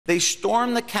They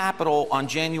stormed the Capitol on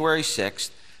January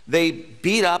 6th. They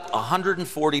beat up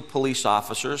 140 police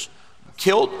officers,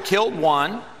 killed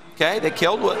one. Okay, they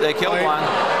killed one.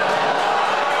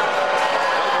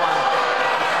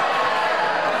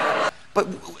 But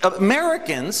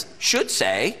Americans should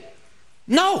say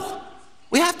no.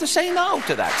 We have to say no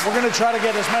to that. We're going to try to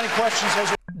get as many questions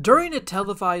as. During a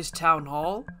televised town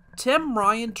hall, Tim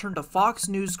Ryan turned a Fox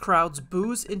News crowd's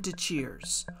boos into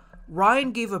cheers.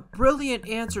 Ryan gave a brilliant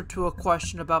answer to a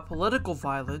question about political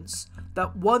violence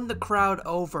that won the crowd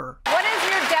over. What is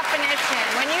your definition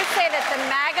when you say that the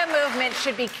MAGA movement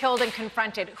should be killed and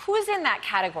confronted? Who's in that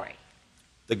category?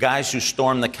 The guys who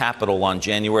stormed the Capitol on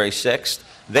January 6th,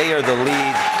 they are the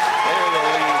lead.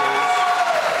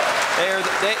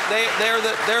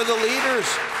 They're the leaders.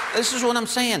 This is what I'm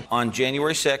saying. On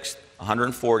January 6th,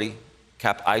 140,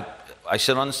 I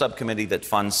sit on the subcommittee that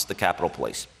funds the Capitol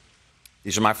Police.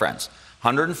 These are my friends.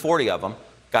 140 of them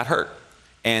got hurt.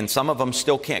 And some of them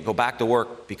still can't go back to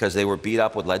work because they were beat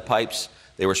up with lead pipes,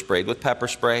 they were sprayed with pepper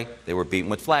spray, they were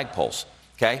beaten with flagpoles.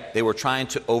 Okay? They were trying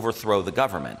to overthrow the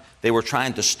government. They were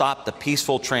trying to stop the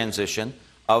peaceful transition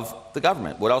of the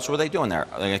government. What else were they doing there?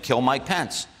 They're going to kill Mike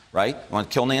Pence, right? They want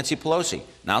to kill Nancy Pelosi.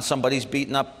 Now somebody's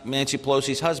beating up Nancy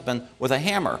Pelosi's husband with a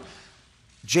hammer.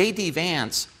 J.D.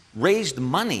 Vance raised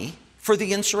money for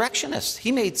the insurrectionists.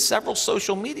 He made several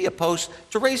social media posts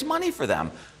to raise money for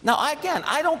them. Now, again,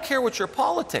 I don't care what your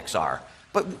politics are,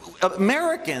 but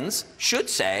Americans should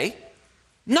say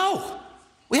no.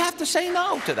 We have to say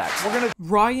no to that.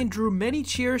 Ryan drew many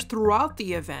cheers throughout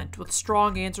the event with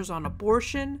strong answers on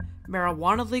abortion,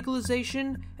 marijuana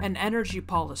legalization, and energy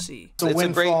policy. The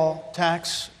windfall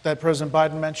tax that President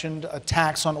Biden mentioned, a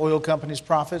tax on oil companies'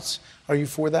 profits. Are you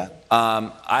for that?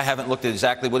 I haven't looked at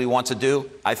exactly what he wants to do.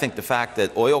 I think the fact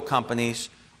that oil companies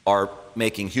are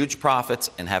making huge profits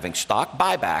and having stock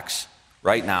buybacks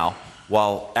right now,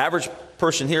 while average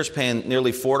person here is paying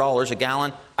nearly $4 a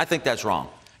gallon, I think that's wrong.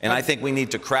 And I think we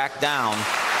need to crack down.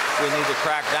 We need to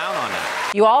crack down on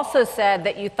that. You also said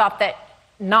that you thought that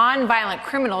nonviolent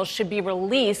criminals should be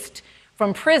released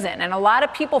from prison, and a lot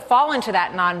of people fall into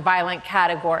that nonviolent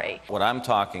category. What I'm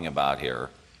talking about here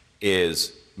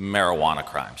is marijuana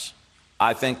crimes.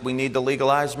 I think we need to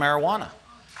legalize marijuana.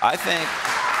 I think.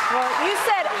 Well, you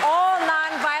said all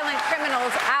nonviolent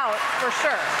criminals out for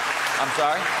sure. I'm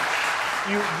sorry?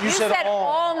 You said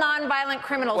all nonviolent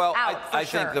criminals out for I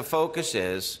sure. think the focus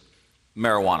is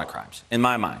marijuana crimes, in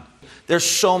my mind. There's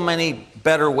so many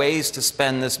better ways to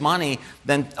spend this money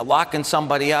than locking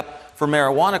somebody up for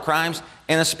marijuana crimes,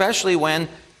 and especially when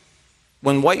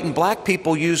white and black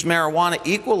people use marijuana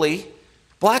equally,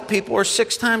 black people are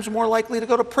 6 times more likely to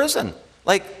go to prison.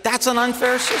 Like, that's an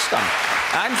unfair system.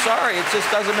 I'm sorry, it just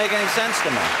doesn't make any sense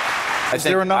to me.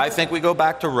 I think we go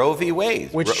back to Roe v.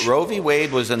 Wade. Roe v.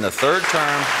 Wade was in the third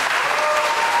term.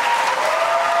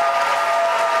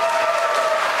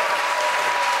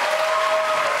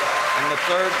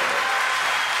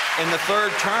 In the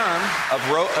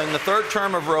third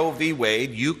term of Roe v.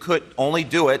 Wade, you could only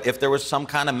do it if there was some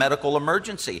kind of medical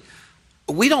emergency.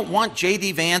 We don't want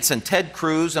J.D. Vance and Ted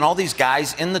Cruz and all these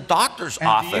guys in the doctor's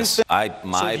office.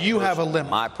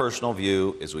 My personal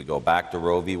view is we go back to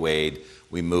Roe v. Wade.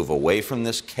 We move away from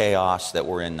this chaos that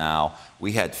we're in now.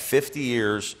 We had 50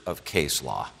 years of case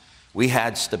law. We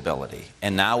had stability.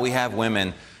 And now we have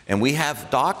women, and we have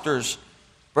doctors,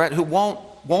 Brett, who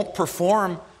won't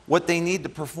perform what they need to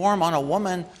perform on a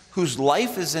woman whose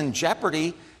life is in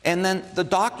jeopardy. And then the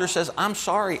doctor says, I'm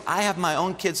sorry, I have my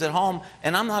own kids at home,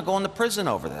 and I'm not going to prison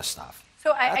over this stuff.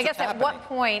 So I guess at what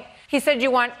point, he said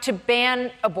you want to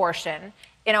ban abortion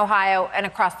in Ohio and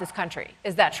across this country.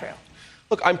 Is that true?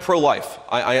 Look, I'm pro-life.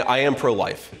 I am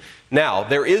pro-life. Now,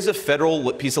 there is a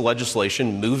federal piece of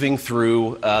legislation moving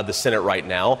through the Senate right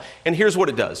now, and here's what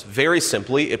it does. Very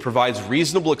simply, it provides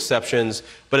reasonable exceptions,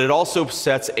 but it also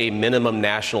sets a minimum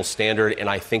national standard, and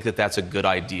I think that that's a good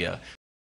idea.